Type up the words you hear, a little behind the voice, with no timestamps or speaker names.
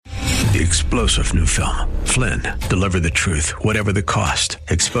The explosive new film, Flynn, deliver the truth, whatever the cost,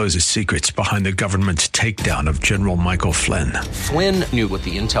 exposes secrets behind the government's takedown of General Michael Flynn. Flynn knew what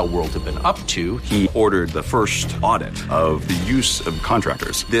the intel world had been up to. He ordered the first audit of the use of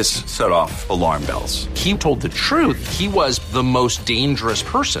contractors. This set off alarm bells. He told the truth. He was the most dangerous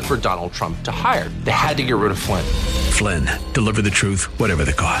person for Donald Trump to hire. They had to get rid of Flynn. Flynn, deliver the truth, whatever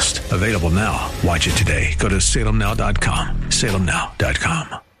the cost. Available now. Watch it today. Go to salemnow.com.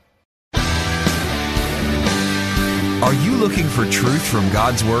 salemnow.com. Are you looking for truth from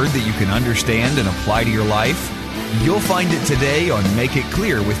God's Word that you can understand and apply to your life? You'll find it today on Make It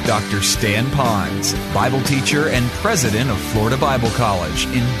Clear with Dr. Stan Ponz, Bible teacher and president of Florida Bible College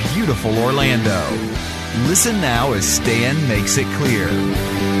in beautiful Orlando. Listen now as Stan makes it clear.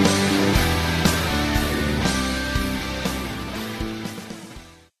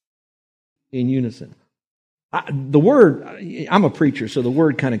 In unison. The word, I'm a preacher, so the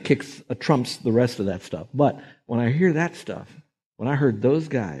word kind of trumps the rest of that stuff. But when I hear that stuff, when I heard those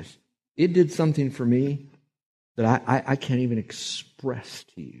guys, it did something for me that I can't even express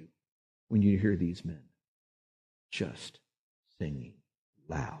to you when you hear these men just singing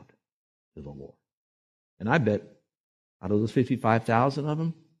loud to the Lord. And I bet out of those 55,000 of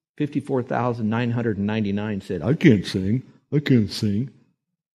them, 54,999 said, I can't sing.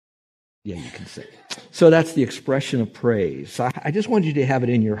 Yeah, you can sing. So that's the expression of praise. So I just want you to have it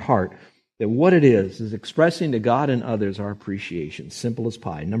in your heart that what it is expressing to God and others our appreciation. Simple as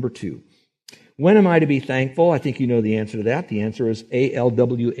pie. Number 2, when am I to be thankful? I think you know the answer to that. The answer is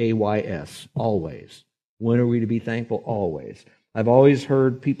ALWAYS, always. When are we to be thankful? Always. I've always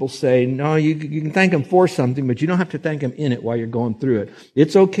heard people say, no, you can thank Him for something, but you don't have to thank Him in it while you're going through it.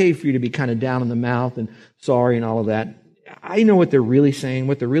 It's okay for you to be kind of down in the mouth and sorry and all of that. I know what they're really saying.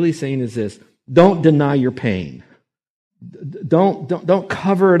 What they're really saying is this: don't deny your pain. Don't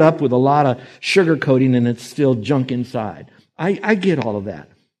cover it up with a lot of sugarcoating and it's still junk inside. I get all of that.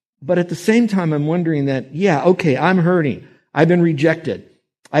 But at the same time, I'm wondering that, yeah, okay, I'm hurting. I've been rejected.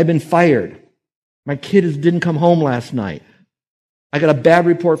 I've been fired. My kid didn't come home last night. I got a bad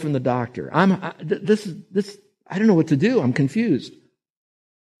report from the doctor. I don't know what to do. I'm confused.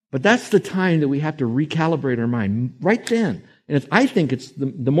 But that's the time that we have to recalibrate our mind right then. And I think it's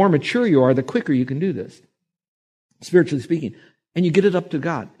the more mature you are, the quicker you can do this, spiritually speaking. And you get it up to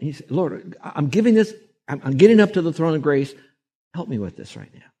God. And you say, Lord, I'm giving this, I'm getting up to the throne of grace. Help me with this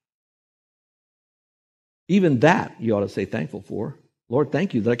right now. Even that you ought to say thankful for. Lord,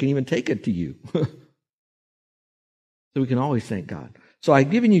 thank you that I can even take it to you. So we can always thank God. So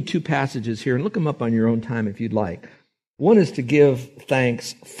I've given you 2 passages here, and look them up on your own time if you'd like. One is to give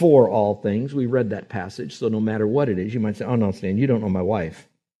thanks for all things. We read that passage, so no matter what it is, you might say, oh no, Stan, you don't know my wife.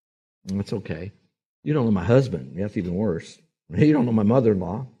 That's okay. You don't know my husband. That's even worse. You don't know my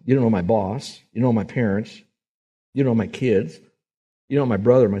mother-in-law. You don't know my boss. You don't know my parents. You don't know my kids. You don't know my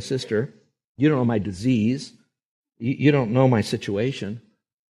brother, my sister. You don't know my disease. You don't know my situation.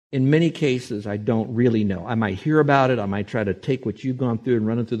 In many cases, I don't really know. I might hear about it. I might try to take what you've gone through and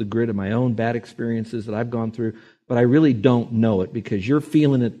run it through the grid of my own bad experiences that I've gone through. But I really don't know it because you're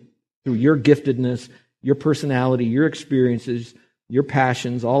feeling it through your giftedness, your personality, your experiences, your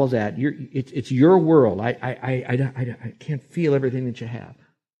passions, all of that. It's your world. I can't feel everything that you have.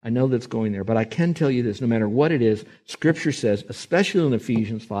 I know that's going there. But I can tell you this, no matter what it is, Scripture says, especially in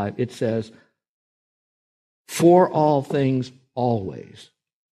Ephesians 5, it says, for all things, always.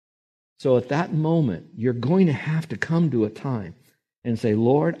 So at that moment, you're going to have to come to a time and say,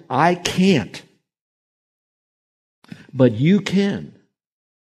 Lord, I can't. But you can.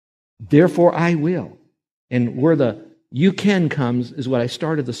 Therefore, I will. And where the you can comes is what I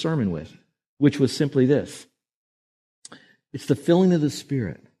started the sermon with, which was simply this. It's the filling of the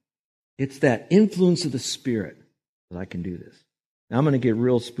Spirit. It's that influence of the Spirit that I can do this. Now, I'm going to get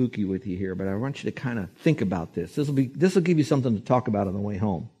real spooky with you here, but I want you to kind of think about this. This will give you something to talk about on the way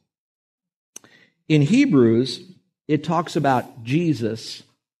home. In Hebrews, it talks about Jesus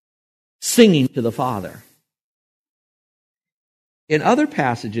singing to the Father. In other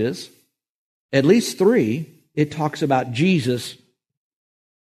passages, at least 3, it talks about Jesus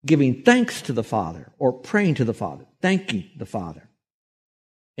giving thanks to the Father or praying to the Father, thanking the Father.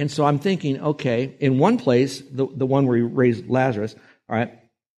 And so I'm thinking, okay, in one place, the one where he raised Lazarus, all right,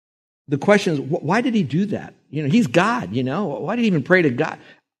 the question is, why did he do that? You know, he's God, you know. Why did he even pray to God?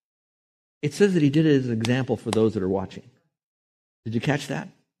 It says that he did it as an example for those that are watching. Did you catch that?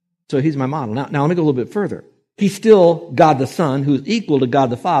 So he's my model. Now let me go a little bit further. He's still God the Son, who's equal to God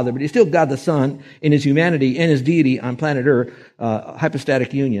the Father, but he's still God the Son in his humanity and his deity on planet Earth,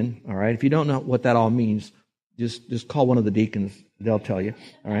 hypostatic union. All right. If you don't know what that all means, just call one of the deacons They'll tell you.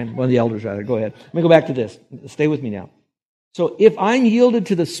 All right? One of the elders, rather. Go ahead. Let me go back to this. Stay with me now. So if I'm yielded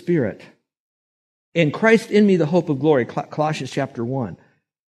to the Spirit, and Christ in me, the hope of glory, Colossians chapter 1,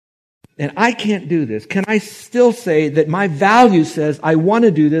 and I can't do this, can I still say that my value says, I want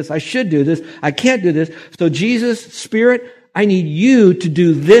to do this, I should do this, I can't do this, so Jesus, Spirit, I need you to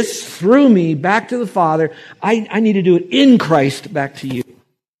do this through me back to the Father. I need to do it in Christ back to you.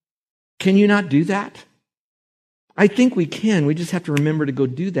 Can you not do that? I think we can. We just have to remember to go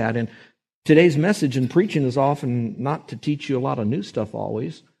do that. And today's message and preaching is often not to teach you a lot of new stuff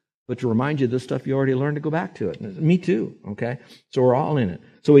always, but to remind you of the stuff you already learned to go back to it. Me too, okay? So we're all in it.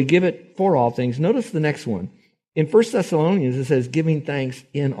 So we give it for all things. Notice the next one. In 1 Thessalonians, it says, giving thanks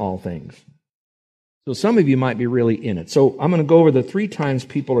in all things. So some of you might be really in it. So I'm going to go over the 3 times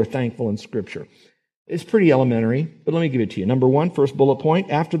people are thankful in Scripture. It's pretty elementary, but let me give it to you. Number 1, first bullet point,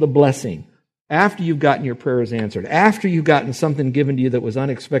 after the blessing. After you've gotten your prayers answered. After you've gotten something given to you that was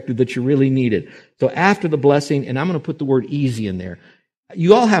unexpected that you really needed. So after the blessing, and I'm going to put the word easy in there.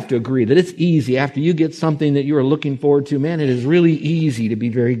 You all have to agree that it's easy after you get something that you are looking forward to. Man, it is really easy to be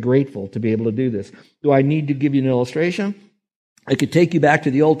very grateful to be able to do this. Do I need to give you an illustration? I could take you back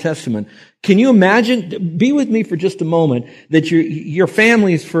to the Old Testament. Can you imagine, be with me for just a moment, that your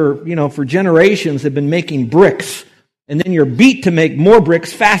families for generations have been making bricks, and then you're beat to make more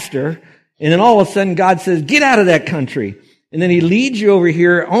bricks faster, and then all of a sudden God says, get out of that country. And then He leads you over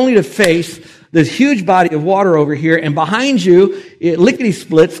here only to face this huge body of water over here, and behind you,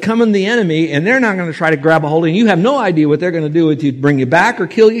 lickety-splits coming the enemy, and they're not going to try to grab a hold of you. You have no idea what they're going to do with you, bring you back or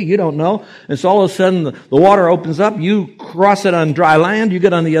kill you. You don't know. And so all of a sudden, the water opens up. You cross it on dry land. You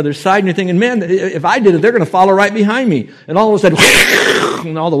get on the other side, and you're thinking, man, if I did it, they're going to follow right behind me. And all of a sudden,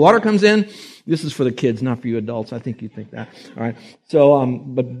 and all the water comes in. This is for the kids, not for you adults. I think you think that. All right. So,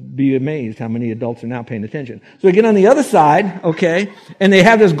 but be amazed how many adults are now paying attention. So we get on the other side, okay, and they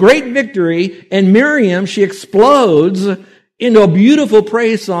have this great victory, and Miriam, she explodes into a beautiful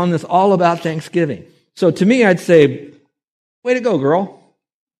praise song that's all about Thanksgiving. So to me, I'd say, way to go, girl.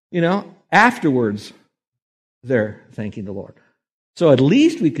 Afterwards, they're thanking the Lord. So at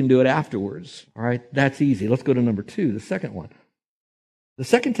least we can do it afterwards. All right. That's easy. Let's go to number 2, the second one. The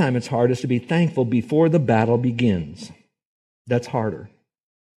second time it's hard is to be thankful before the battle begins. That's harder.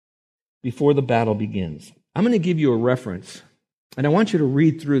 Before the battle begins. I'm going to give you a reference, and I want you to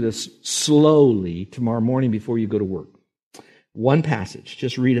read through this slowly tomorrow morning before you go to work. One passage.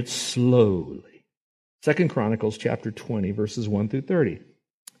 Just read it slowly. 2 Chronicles chapter 20, verses 1 through 30.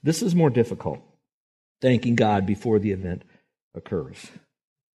 This is more difficult, thanking God before the event occurs.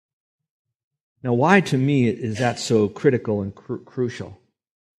 Now, why to me is that so critical and crucial?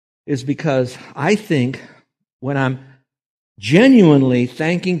 Is because I think when I'm genuinely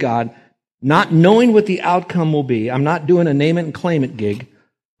thanking God, not knowing what the outcome will be, I'm not doing a name it and claim it gig,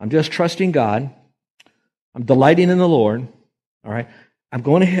 I'm just trusting God, I'm delighting in the Lord, all right? I'm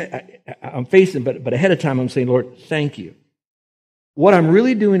going ahead, I'm facing, but ahead of time I'm saying, Lord, thank you. What I'm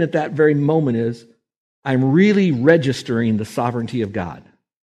really doing at that very moment is I'm really registering the sovereignty of God.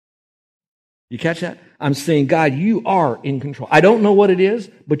 You catch that? I'm saying, God, you are in control. I don't know what it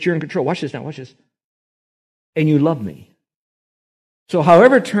is, but you're in control. Watch this now, watch this. And you love me. So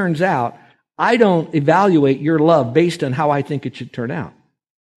however it turns out, I don't evaluate your love based on how I think it should turn out.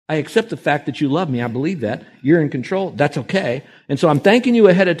 I accept the fact that you love me. I believe that. You're in control. That's okay. And so I'm thanking you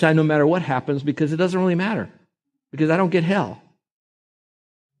ahead of time no matter what happens, because it doesn't really matter. Because I don't get hell.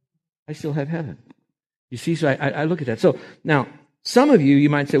 I still have heaven. You see, so I look at that. So now, some of you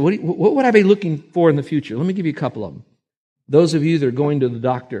might say, what would I be looking for in the future? Let me give you a couple of them. Those of you that are going to the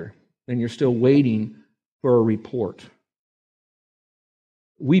doctor and you're still waiting for a report.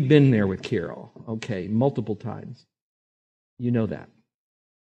 We've been there with Carol, okay, multiple times. You know that.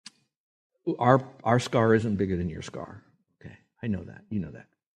 Our scar isn't bigger than your scar. Okay, I know that. You know that.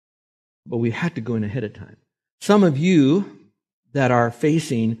 But we had to go in ahead of time. Some of you that are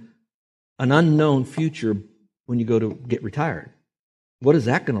facing an unknown future when you go to get retired. What is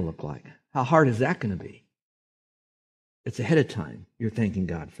that going to look like? How hard is that going to be? It's ahead of time. You're thanking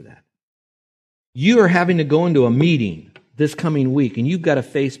God for that. You are having to go into a meeting this coming week, and you've got to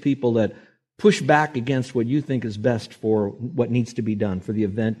face people that push back against what you think is best for what needs to be done for the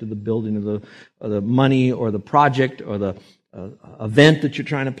event or the building or the money or the project or the event that you're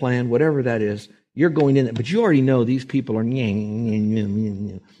trying to plan, whatever that is. You're going in it, but you already know these people are, but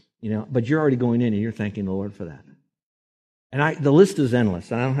you're already going in and you're thanking the Lord for that. And the list is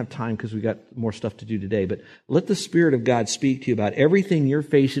endless, and I don't have time because we got more stuff to do today, but let the Spirit of God speak to you about everything you're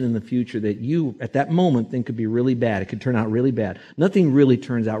facing in the future that you, at that moment, think could be really bad. It could turn out really bad. Nothing really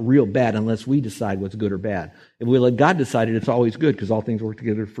turns out real bad unless we decide what's good or bad. If we let God decide it, it's always good because all things work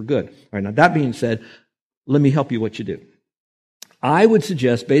together for good. All right, now that being said, let me help you what you do. I would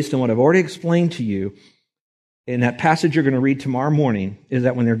suggest, based on what I've already explained to you, in that passage you're going to read tomorrow morning, is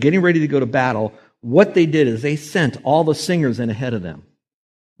that when they're getting ready to go to battle, what they did is they sent all the singers in ahead of them.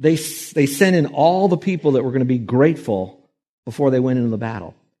 They sent in all the people that were going to be grateful before they went into the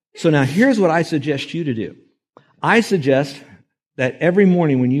battle. So now here's what I suggest you to do. I suggest that every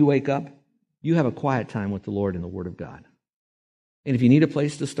morning when you wake up, you have a quiet time with the Lord and the Word of God. And if you need a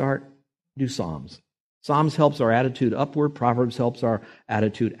place to start, do Psalms. Psalms helps our attitude upward. Proverbs helps our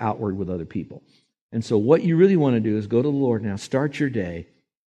attitude outward with other people. And so what you really want to do is go to the Lord now, start your day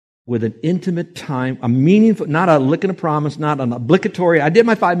with an intimate time, a meaningful, not a lick and a promise, not an obligatory, I did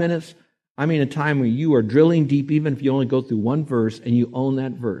my 5 minutes. I mean a time where you are drilling deep, even if you only go through one verse and you own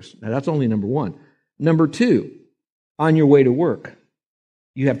that verse. Now that's only number one. Number two, on your way to work,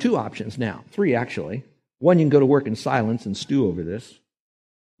 you have two options now, three actually. One, you can go to work in silence and stew over this.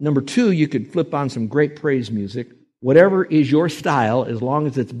 Number two, you could flip on some great praise music, whatever is your style, as long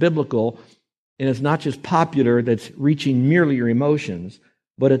as it's biblical and it's not just popular that's reaching merely your emotions,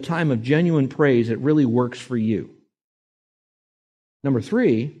 but a time of genuine praise that really works for you. Number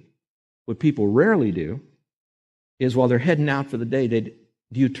three, what people rarely do is while they're heading out for the day, do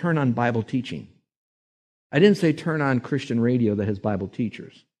you turn on Bible teaching? I didn't say turn on Christian radio that has Bible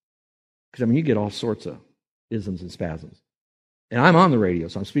teachers. Because, you get all sorts of isms and spasms. And I'm on the radio,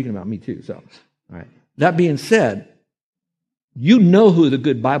 so I'm speaking about me too. So, all right. That being said, you know who the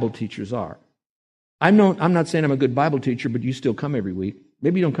good Bible teachers are. I'm not saying I'm a good Bible teacher, but you still come every week.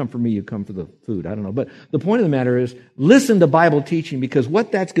 Maybe you don't come for me, you come for the food. I don't know. But the point of the matter is, listen to Bible teaching, because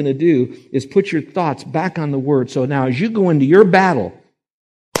what that's going to do is put your thoughts back on the Word. So now as you go into your battle,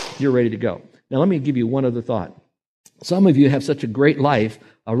 you're ready to go. Now let me give you one other thought. Some of you have such a great life,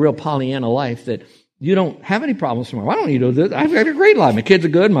 a real Pollyanna life, that you don't have any problems tomorrow. I don't need to do this. I've got a great life. My kids are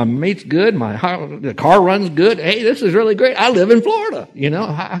good. My mate's good. The car runs good. Hey, this is really great. I live in Florida.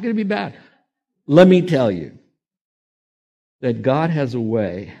 How can it be bad? Let me tell you that God has a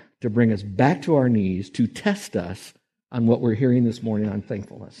way to bring us back to our knees, to test us on what we're hearing this morning on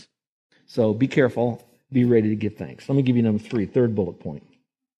thankfulness. So be careful. Be ready to give thanks. Let me give you number three, third bullet point.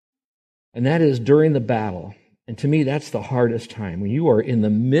 And that is during the battle. And to me, that's the hardest time. When you are in the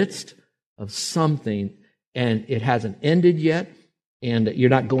midst of something and it hasn't ended yet and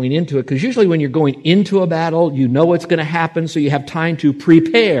you're not going into it. Because usually when you're going into a battle, you know what's going to happen, so you have time to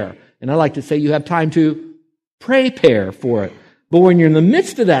prepare. And I like to say you have time to prepare for it. But when you're in the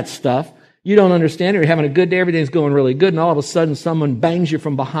midst of that stuff, you don't understand it. You're having a good day, everything's going really good, and all of a sudden someone bangs you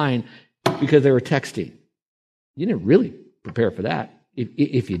from behind because they were texting. You didn't really prepare for that.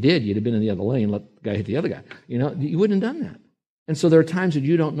 If you did, you'd have been in the other lane, let the guy hit the other guy. You wouldn't have done that. And so there are times that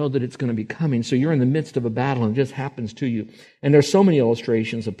you don't know that it's going to be coming. So you're in the midst of a battle and it just happens to you. And there's so many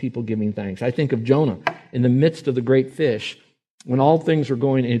illustrations of people giving thanks. I think of Jonah in the midst of the great fish. When all things were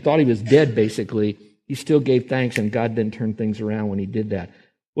going, and he thought he was dead basically, he still gave thanks, and God then turned things around when he did that.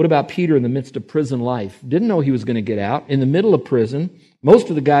 What about Peter in the midst of prison life? Didn't know he was going to get out. In the middle of prison, most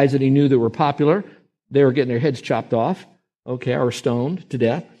of the guys that he knew that were popular, they were getting their heads chopped off, or stoned to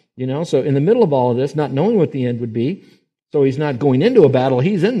death. So in the middle of all of this, not knowing what the end would be, so he's not going into a battle,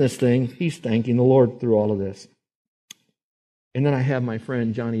 he's in this thing, he's thanking the Lord through all of this. And then I have my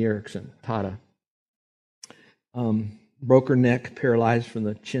friend Johnny Erickson, Tata. Broke her neck, paralyzed from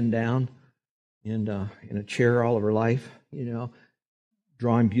the chin down, and in a chair all of her life,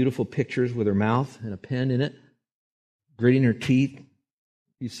 drawing beautiful pictures with her mouth and a pen in it, gritting her teeth.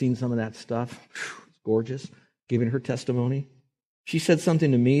 You've seen some of that stuff. It's gorgeous. Giving her testimony. She said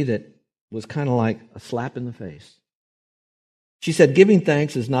something to me that was kind of like a slap in the face. She said, giving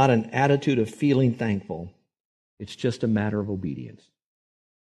thanks is not an attitude of feeling thankful. It's just a matter of obedience.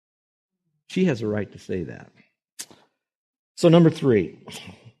 She has a right to say that. So number three,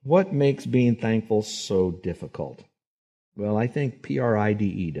 what makes being thankful so difficult? Well, I think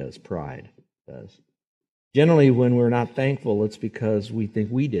PRIDE does. Pride does. Generally, when we're not thankful, it's because we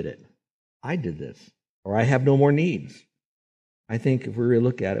think we did it. I did this. Or I have no more needs. I think if we really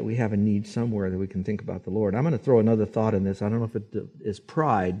look at it, we have a need somewhere that we can think about the Lord. I'm going to throw another thought in this. I don't know if it is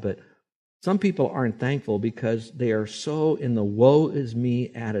pride, but some people aren't thankful because they are so in the woe is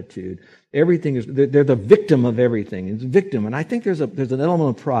me attitude. Everything is, they're the victim of everything. It's victim. And I think there's an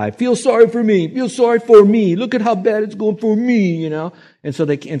element of pride. Feel sorry for me. Feel sorry for me. Look at how bad it's going for me, And so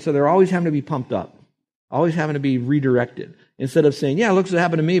they're always having to be pumped up. always having to be redirected. Instead of saying, yeah, look what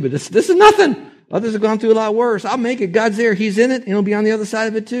happened to me, but this is nothing. Others have gone through a lot worse. I'll make it. God's there. He's in it, and He'll be on the other side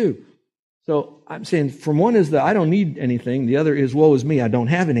of it too. So I'm saying, from one is that I don't need anything. The other is, woe is me, I don't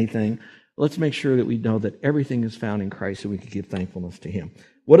have anything. Let's make sure that we know that everything is found in Christ, so we can give thankfulness to Him.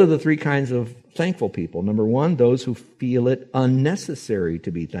 What are the three kinds of thankful people? Number one, those who feel it unnecessary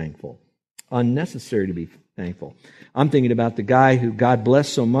to be thankful. Unnecessary to be thankful. I'm thinking about the guy who God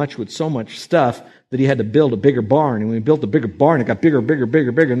blessed so much with so much stuff that he had to build a bigger barn. And when he built a bigger barn, it got bigger, bigger,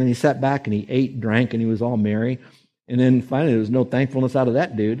 bigger, bigger. And then he sat back and he ate, drank, and he was all merry. And then finally, there was no thankfulness out of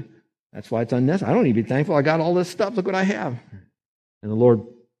that dude. That's why it's unnecessary. I don't need to be thankful. I got all this stuff. Look what I have. And the Lord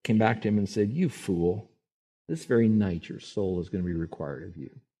came back to him and said, you fool, this very night your soul is going to be required of you.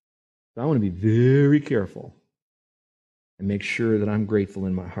 So I want to be very careful and make sure that I'm grateful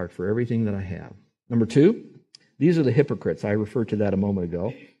in my heart for everything that I have. Number two, these are the hypocrites. I referred to that a moment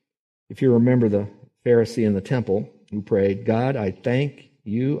ago. If you remember the Pharisee in the temple who prayed, God, I thank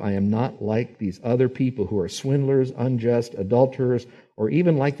you, I am not like these other people who are swindlers, unjust, adulterers, or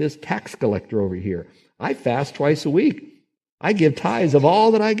even like this tax collector over here. I fast twice a week. I give tithes of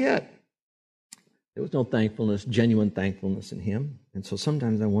all that I get. There was no thankfulness, genuine thankfulness in him. And so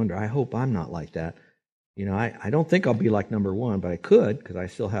sometimes I wonder, I hope I'm not like that. You know, I don't think I'll be like number one, but I could, because I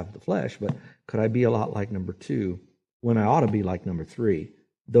still have the flesh, but could I be a lot like number two when I ought to be like number three?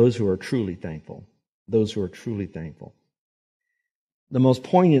 Those who are truly thankful. Those who are truly thankful. The most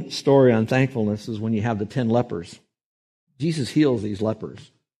poignant story on thankfulness is when you have the 10 lepers. Jesus heals these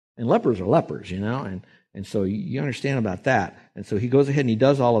lepers. And lepers are lepers, you know, and so you understand about that. And so he goes ahead and he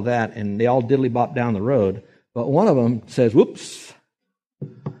does all of that, and they all diddly-bop down the road. But one of them says, whoops,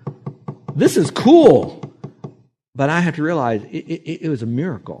 this is cool. But I have to realize it was a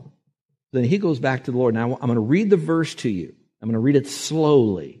miracle. Then he goes back to the Lord. Now, I'm going to read the verse to you. I'm going to read it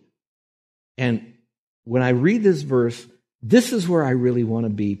slowly. And when I read this verse, this is where I really want to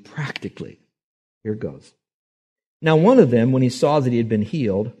be practically. Here it goes. Now, one of them, when he saw that he had been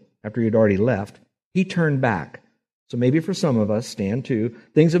healed, after he had already left, he turned back. So maybe for some of us, stand too,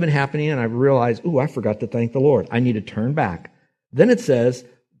 things have been happening and I've realized, I forgot to thank the Lord. I need to turn back. Then it says,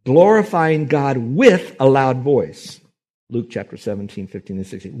 glorifying God with a loud voice. Luke chapter 17, 15, and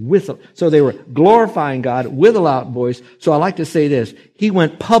 16. So they were glorifying God with a loud voice. So I like to say this. He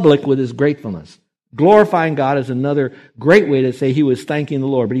went public with his gratefulness. Glorifying God is another great way to say he was thanking the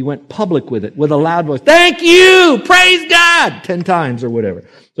Lord, but he went public with it, with a loud voice. Thank you! Praise God! 10 times or whatever.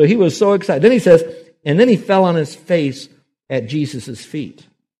 So he was so excited. Then he says, and then he fell on his face at Jesus' feet.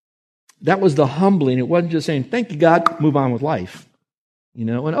 That was the humbling. It wasn't just saying, thank you, God, move on with life. You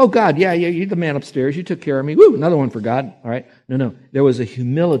know, and oh God, yeah, you're the man upstairs. You took care of me. Woo, another one for God. All right. No. There was a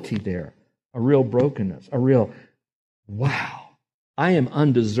humility there, a real brokenness, a real, wow, I am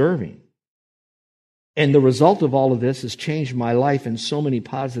undeserving. And the result of all of this has changed my life in so many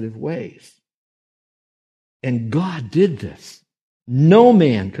positive ways. And God did this. No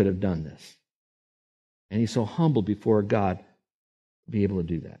man could have done this. And he's so humble before God to be able to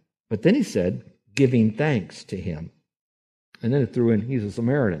do that. But then he said, giving thanks to him. And then it threw in, he's a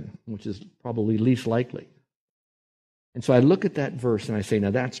Samaritan, which is probably least likely. And so I look at that verse and I say,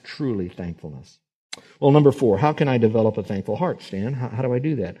 now that's truly thankfulness. Well, number 4, how can I develop a thankful heart, Stan? How do I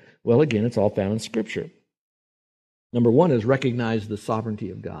do that? Well, again, it's all found in Scripture. Number 1 is recognize the sovereignty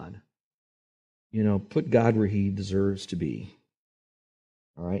of God. You know, put God where he deserves to be.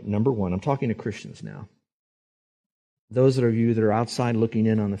 All right, number 1, I'm talking to Christians now. Those of you that are outside looking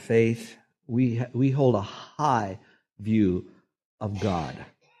in on the faith, we hold a high view of God.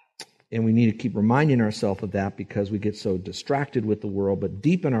 And we need to keep reminding ourselves of that because we get so distracted with the world, but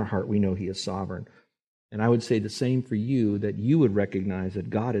deep in our heart we know he is sovereign. And I would say the same for you, that you would recognize that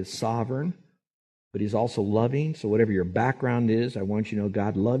God is sovereign, but he's also loving. So whatever your background is, I want you to know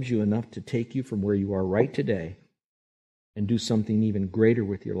God loves you enough to take you from where you are right today and do something even greater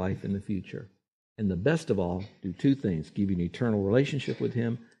with your life in the future. And the best of all, do 2 things: give you an eternal relationship with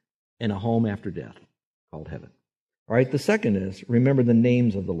him and a home after death called heaven. All right, the second is remember the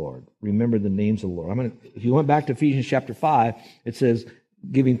names of the Lord. Remember the names of the Lord. If you went back to Ephesians chapter 5, it says,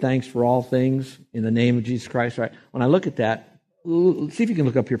 giving thanks for all things in the name of Jesus Christ. Right? When I look at that, see if you can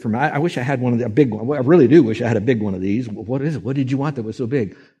look up here for me. I wish I had one of a big one. I really do wish I had a big one of these. What is it? What did you want that was so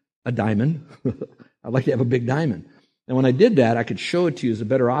big? A diamond. I'd like to have a big diamond. And when I did that, I could show it to you as a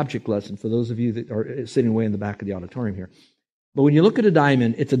better object lesson for those of you that are sitting way in the back of the auditorium here. But when you look at a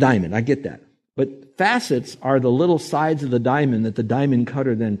diamond, it's a diamond. I get that. But facets are the little sides of the diamond that the diamond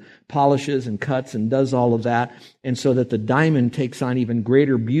cutter then polishes and cuts and does all of that. And so that the diamond takes on even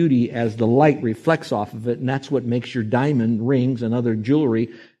greater beauty as the light reflects off of it. And that's what makes your diamond rings and other jewelry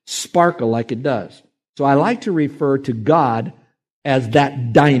sparkle like it does. So I like to refer to God as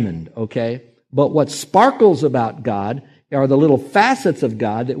that diamond, okay? But what sparkles about God are the little facets of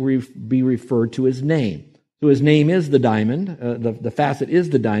God that will be referred to as name. So his name is the diamond, the facet is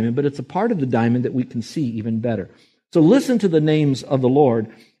the diamond, but it's a part of the diamond that we can see even better. So listen to the names of the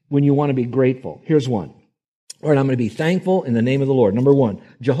Lord when you want to be grateful. Here's one. Lord, I'm going to be thankful in the name of the Lord. Number one,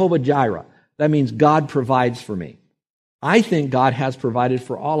 Jehovah Jireh. That means God provides for me. I think God has provided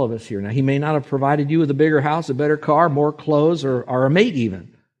for all of us here. Now, He may not have provided you with a bigger house, a better car, more clothes, or a mate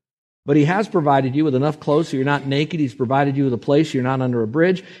even. But He has provided you with enough clothes so you're not naked. He's provided you with a place you're not under a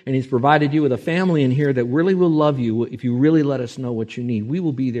bridge. And He's provided you with a family in here that really will love you if you really let us know what you need. We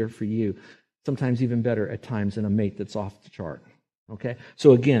will be there for you. Sometimes even better at times than a mate that's off the chart. Okay?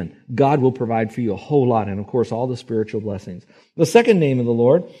 So again, God will provide for you a whole lot. And of course, all the spiritual blessings. The second name of the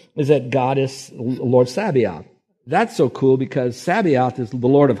Lord is that God is Lord Sabaoth. That's so cool because Sabaoth is the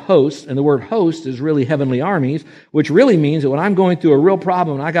Lord of hosts, and the word host is really heavenly armies, which really means that when I'm going through a real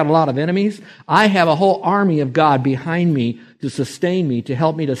problem and I got a lot of enemies, I have a whole army of God behind me to sustain me, to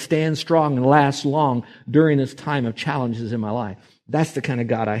help me to stand strong and last long during this time of challenges in my life. That's the kind of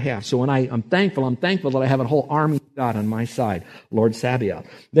God I have. So when I'm thankful that I have a whole army of God on my side, Lord Sabaoth.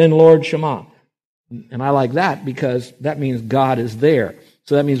 Then Lord Shema. And I like that because that means God is there.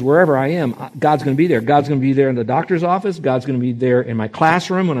 So that means wherever I am, God's going to be there. God's going to be there in the doctor's office. God's going to be there in my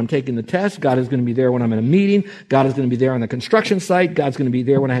classroom when I'm taking the test. God is going to be there when I'm in a meeting. God is going to be there on the construction site. God's going to be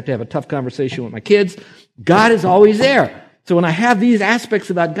there when I have to have a tough conversation with my kids. God is always there. So when I have these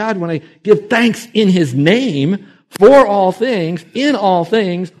aspects about God, when I give thanks in His name, for all things, in all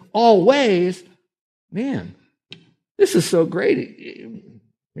things, always, man, this is so great. It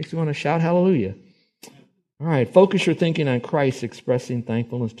makes me want to shout hallelujah. All right, focus your thinking on Christ expressing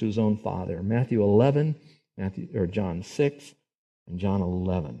thankfulness to His own Father. Matthew 11, John 6, and John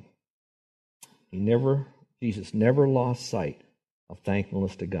 11. Jesus never lost sight of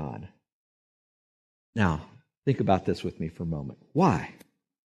thankfulness to God. Now, think about this with me for a moment. Why?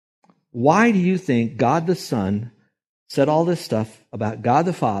 Why do you think God the Son said all this stuff about God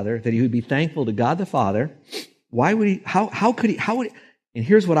the Father, that He would be thankful to God the Father? Why would He, how would He, and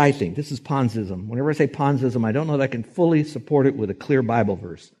here's what I think. This is Ponzism. Whenever I say Ponzism, I don't know that I can fully support it with a clear Bible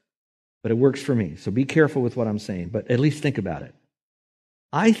verse, but it works for me. So be careful with what I'm saying, but at least think about it.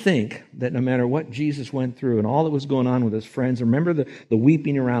 I think that no matter what Jesus went through and all that was going on with His friends, remember the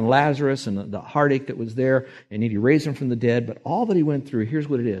weeping around Lazarus and the heartache that was there, and He raised him from the dead, but all that He went through, here's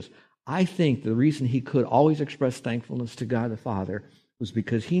what it is. I think the reason He could always express thankfulness to God the Father was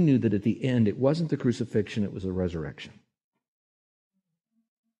because He knew that at the end it wasn't the crucifixion, it was the resurrection.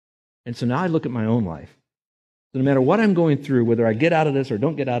 And so now I look at my own life. So no matter what I'm going through, whether I get out of this or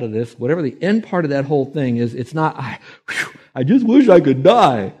don't get out of this, whatever the end part of that whole thing is, it's not, I just wish I could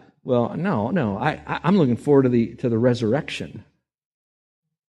die. Well, no, I'm looking forward to the resurrection.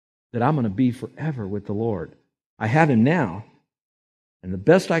 That I'm going to be forever with the Lord. I have Him now. And the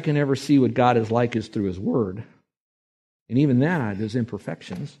best I can ever see what God is like is through His Word. And even that, there's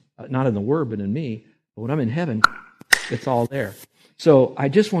imperfections. Not in the Word, but in me. But when I'm in heaven, it's all there. So I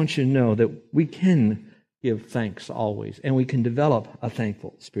just want you to know that we can give thanks always, and we can develop a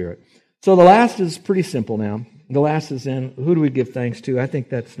thankful spirit. So the last is pretty simple now. The last is then, who do we give thanks to? I think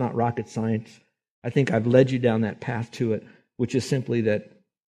that's not rocket science. I think I've led you down that path to it, which is simply that,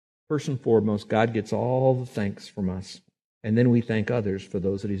 first and foremost, God gets all the thanks from us, and then we thank others for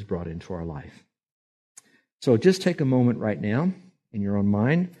those that He's brought into our life. So just take a moment right now in your own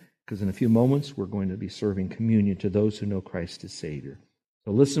mind, because in a few moments, we're going to be serving communion to those who know Christ as Savior.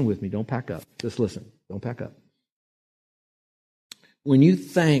 So listen with me. Don't pack up. Just listen. Don't pack up. When you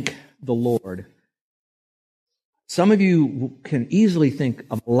thank the Lord, some of you can easily think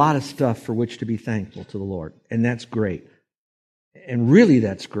of a lot of stuff for which to be thankful to the Lord, and that's great. And really,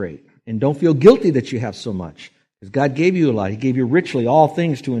 that's great. And don't feel guilty that you have so much, because God gave you a lot. He gave you richly all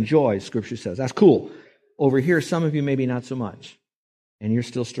things to enjoy, Scripture says. That's cool. Over here, some of you maybe not so much. And you're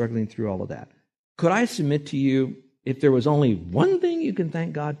still struggling through all of that. Could I submit to you, if there was only one thing you can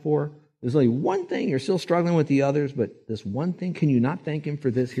thank God for, there's only one thing, you're still struggling with the others, but this one thing, can you not thank Him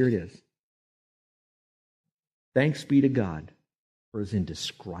for this? Here it is. Thanks be to God for His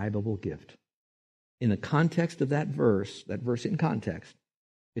indescribable gift. In the context of that verse in context,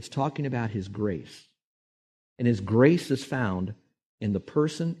 it's talking about His grace. And His grace is found in the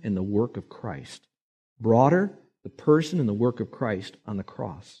person and the work of Christ. Broader, the person and the work of Christ on the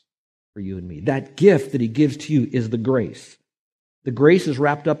cross for you and me. That gift that He gives to you is the grace. The grace is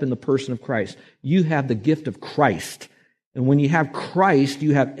wrapped up in the person of Christ. You have the gift of Christ. And when you have Christ,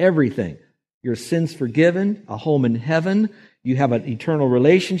 you have everything. Your sins forgiven, a home in heaven, You have an eternal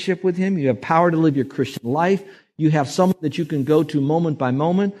relationship with Him. You have power to live your Christian life. You have someone that you can go to moment by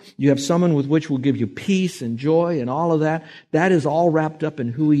moment. You have someone with which will give you peace and joy and all of that. That is all wrapped up in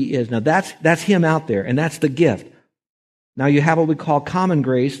who He is. Now that's Him out there, and that's the gift. Now you have what we call common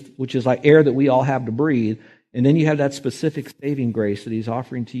grace, which is like air that we all have to breathe. And then you have that specific saving grace that He's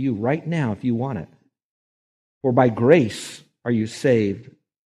offering to you right now if you want it. For by grace are you saved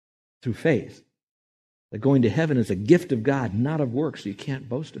through faith. That going to heaven is a gift of God, not of works, so you can't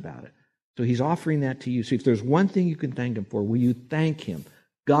boast about it. So He's offering that to you. So if there's one thing you can thank Him for, will you thank Him?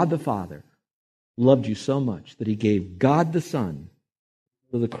 God the Father loved you so much that He gave God the Son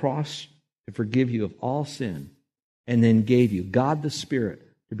to the cross to forgive you of all sin, and then gave you God the Spirit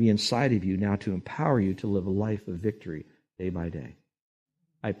to be inside of you now to empower you to live a life of victory day by day.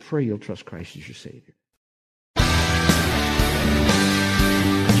 I pray you'll trust Christ as your Savior.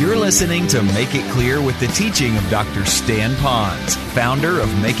 You're listening to Make It Clear with the teaching of Dr. Stan Ponz, founder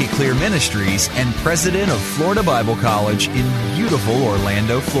of Make It Clear Ministries and president of Florida Bible College in beautiful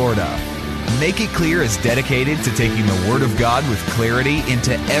Orlando, Florida. Make It Clear is dedicated to taking the Word of God with clarity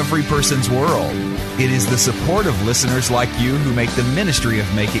into every person's world. It is the support of listeners like you who make the ministry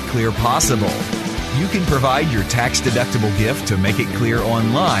of Make It Clear possible. You can provide your tax-deductible gift to Make It Clear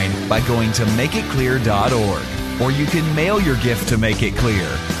online by going to makeitclear.org. Or you can mail your gift to Make It Clear,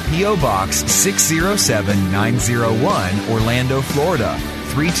 P.O. Box 607901, Orlando, Florida,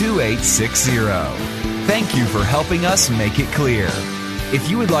 32860. Thank you for helping us make it clear. If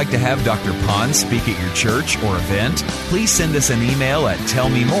you would like to have Dr. Ponz speak at your church or event, please send us an email at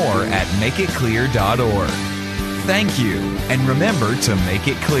tellmemore@makeitclear.org. Thank you, and remember to make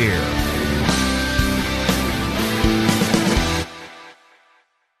it clear.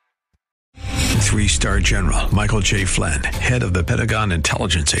 Three-star General Michael J. Flynn, head of the Pentagon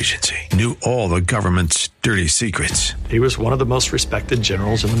Intelligence Agency, knew all the government's dirty secrets. He was one of the most respected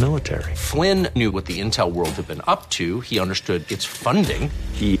generals in the military. Flynn knew what the intel world had been up to. He understood its funding.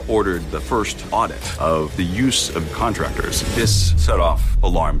 He ordered the first audit of the use of contractors. This set off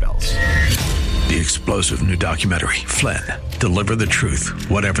alarm bells. The explosive new documentary, Flynn, Deliver the Truth,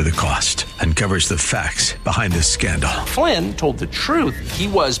 Whatever the Cost, uncovers the facts behind this scandal. Flynn told the truth. He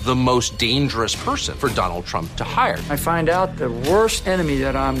was the most dangerous person for Donald Trump to hire. I find out the worst enemy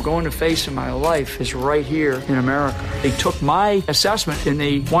that I'm going to face in my life is right here in America. They took my assessment and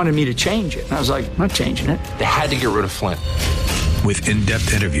they wanted me to change it. And I was like, I'm not changing it. They had to get rid of Flynn. With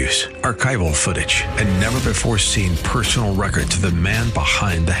in-depth interviews, archival footage, and never-before-seen personal records of the man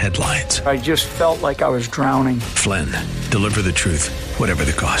behind the headlines. I just felt like I was drowning. Flynn, Deliver the Truth, Whatever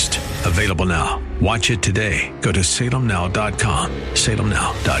the Cost. Available now. Watch it today. Go to salemnow.com.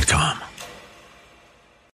 salemnow.com.